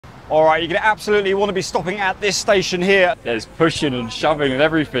All right, you're gonna absolutely want to be stopping at this station here. There's pushing and shoving and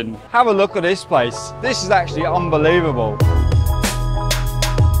everything. Have a look at this place. This is actually unbelievable.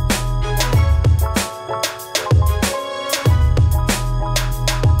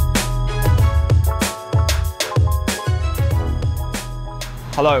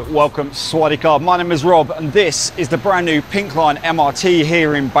 Hello, welcome, Swadika. My name is Rob and this is the brand new PINK Line MRT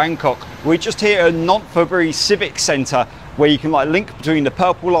here in Bangkok. We're just here at Nont Fabri Civic Centre where you can link between the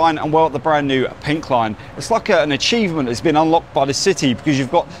purple line and the brand new PINK Line. It's like an achievement that's been unlocked by the city because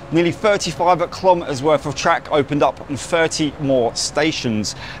you've got nearly 35 kilometres worth of track opened up and 30 more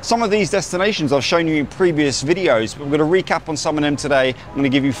stations. Some of these destinations I've shown you in previous videos, but we're going to recap on some of them today. I'm going to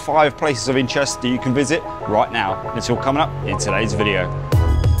give you 5 places of interest that you can visit right now. And it's all coming up in today's video.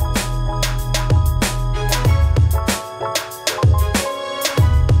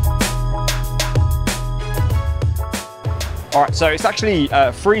 All right, so it's actually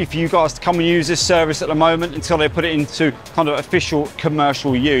free for you guys to come and use this service at the moment until they put it into kind of official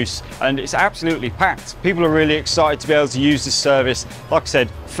commercial use, and it's absolutely packed. People are really excited to be able to use this service. Like I said,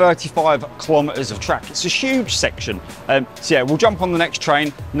 35 kilometers of track. It's a huge section. So yeah, we'll jump on the next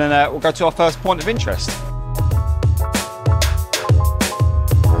train and then we'll go to our first point of interest.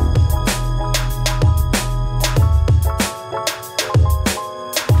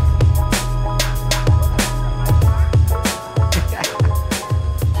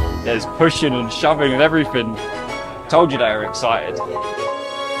 There's pushing and shoving and everything. Told you they were excited.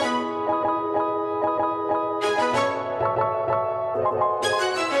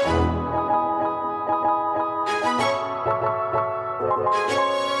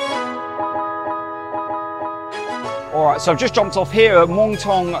 All right, so I've just jumped off here at Muang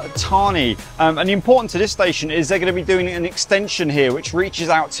Thong Thani, and the importance of this station is they're going to be doing an extension here which reaches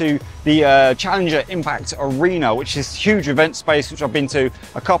out to the Challenger Impact Arena, which is a huge event space which I've been to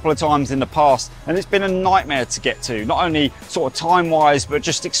a couple of times in the past, and it's been a nightmare to get to, not only sort of time-wise but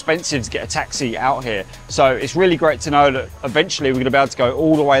just expensive to get a taxi out here. So it's really great to know that eventually we're going to be able to go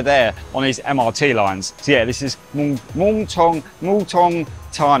all the way there on these MRT lines. So yeah, this is Muang Thong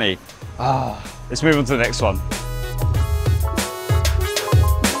Thani. Let's move on to the next one.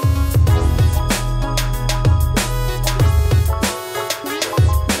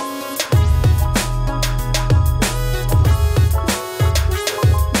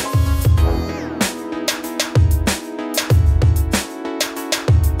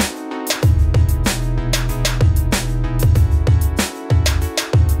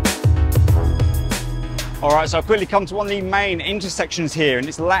 All right, so I've quickly come to one of the main intersections here, and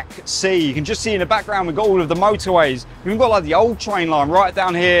it's Lac C. You can just see in the background we've got all of the motorways. We've got like the old train line right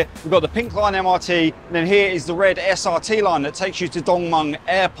down here. We've got the PINK Line MRT, and then here is the red SRT line that takes you to Dong Muang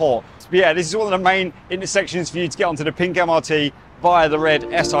Airport. But yeah, this is one of the main intersections for you to get onto the PINK MRT via the red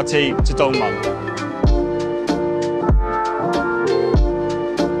SRT to Dong Muang.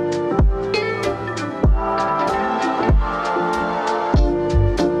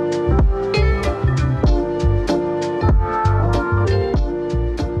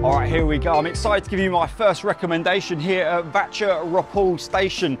 Here we go. I'm excited to give you my first recommendation here at Vacha Rapul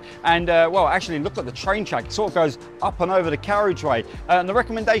station, and well, actually look at the train track. It sort of goes up and over the carriageway, and the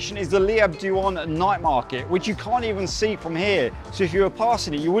recommendation is the Liab Duon night market, which you can't even see from here. So if you were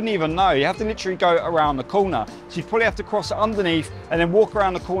passing it, you wouldn't even know. You have to literally go around the corner, so you probably have to cross it underneath and then walk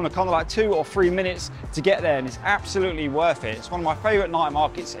around the corner kind of like 2 or 3 minutes to get there, and it's absolutely worth it. It's one of my favorite night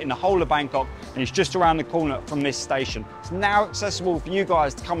markets in the whole of Bangkok, and it's just around the corner from this station. It's now accessible for you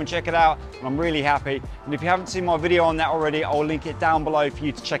guys to come and check it out, and I'm really happy. And if you haven't seen my video on that already, I'll link it down below for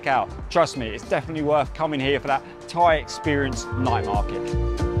you to check out. Trust me, it's definitely worth coming here for that Thai experience night market.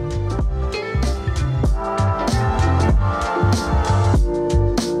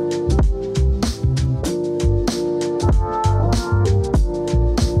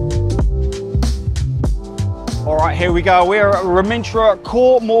 All right, here we go. We're at Ramintra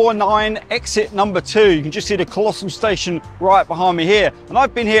Khor Mor 9, exit number 2. You can just see the colossal station right behind me here. And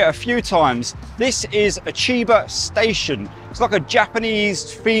I've been here a few times. This is a Chiba station. It's like a Japanese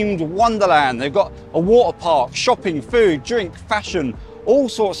themed wonderland. They've got a water park, shopping, food, drink, fashion, all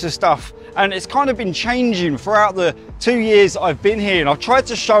sorts of stuff. And it's kind of been changing throughout the 2 years I've been here. And I've tried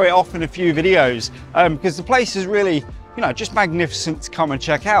to show it off in a few videos because the place is really, you know, just magnificent to come and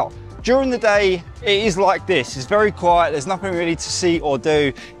check out. During the day, it is like this. It's very quiet. There's nothing really to see or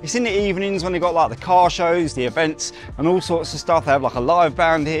do. It's in the evenings when they've got like the car shows, the events, and all sorts of stuff. They have like a live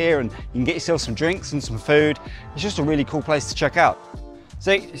band here, and you can get yourself some drinks and some food. It's just a really cool place to check out.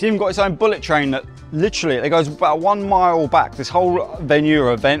 See, it's even got its own bullet train that literally, it goes about 1 mile back. This whole venue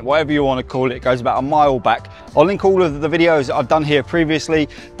or event, whatever you want to call it, goes about a mile back. I'll link all of the videos that I've done here previously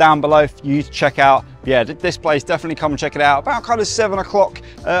down below for you to check out. Yeah, this place, definitely come and check it out. About kind of 7 o'clock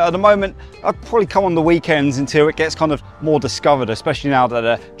at the moment. I'd probably come on the weekends until it gets kind of more discovered, especially now that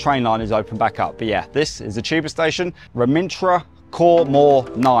the train line is open back up. But yeah, this is the tube station, Ramintra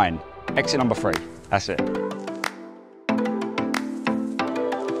Kormor 9, exit number 3. That's it.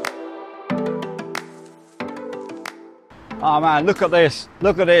 Oh man, look at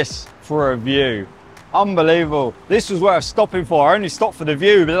this for a view. Unbelievable. This was worth stopping for. I only stopped for the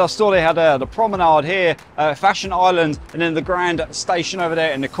view, but I saw they had the promenade here, Fashion Island, and then the Grand Station over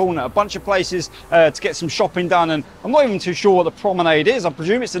there in the corner. A bunch of places to get some shopping done, and I'm not even too sure what the promenade is. I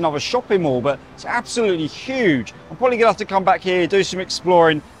presume it's another shopping mall, but it's absolutely huge. I'm probably gonna have to come back here, do some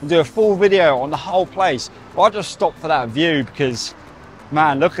exploring, and do a full video on the whole place. But I just stopped for that view because,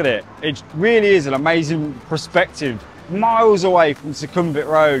 man, look at it. It really is an amazing perspective. Miles away from Sukhumvit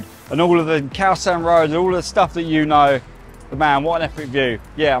Road and all of the Khao San Road and all of the stuff that you know. But man, what an epic view.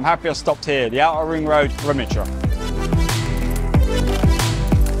 Yeah, I'm happy I stopped here. The Outer Ring Road, Ramintra.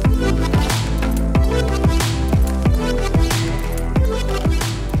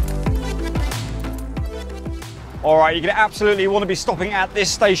 All right, you're gonna absolutely want to be stopping at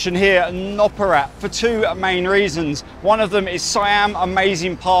this station here at Noparat for 2 main reasons. One of them is Siam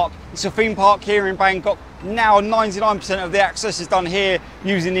Amazing Park. It's a theme park here in Bangkok. Now 99% of the access is done here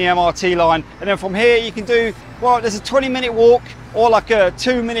using the MRT line. And then from here you can do, well, there's a 20-minute walk or like a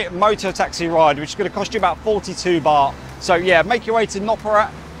 2-minute motor taxi ride, which is gonna cost you about 42 baht. So yeah, make your way to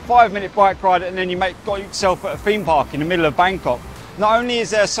Noparat, 5-minute bike ride, and then you got yourself at a theme park in the middle of Bangkok. Not only is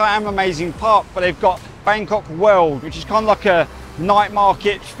there Siam Amazing Park, but they've got Bangkok World, which is kind of like a night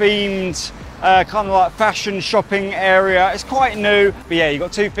market themed, kind of like fashion shopping area. It's quite new, but yeah, you've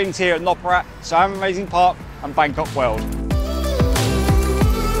got 2 things here at Noparat, Siam Amazing Park and Bangkok World.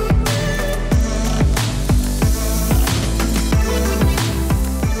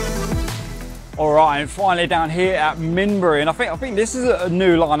 All right, and finally down here at Minbury, and I think this is a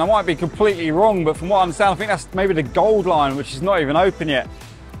new line. I might be completely wrong, but from what I understand, I think that's maybe the Gold Line, which is not even open yet.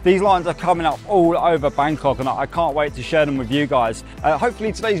 These lines are coming up all over Bangkok, and I can't wait to share them with you guys.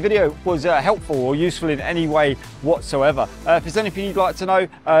 Hopefully today's video was helpful or useful in any way whatsoever. If there's anything you'd like to know,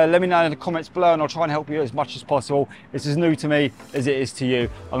 let me know in the comments below, and I'll try and help you as much as possible. It's as new to me as it is to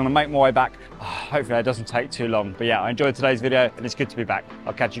you. I'm gonna make my way back. Hopefully it doesn't take too long. But yeah, I enjoyed today's video, and it's good to be back.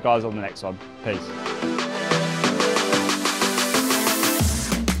 I'll catch you guys on the next one. Peace.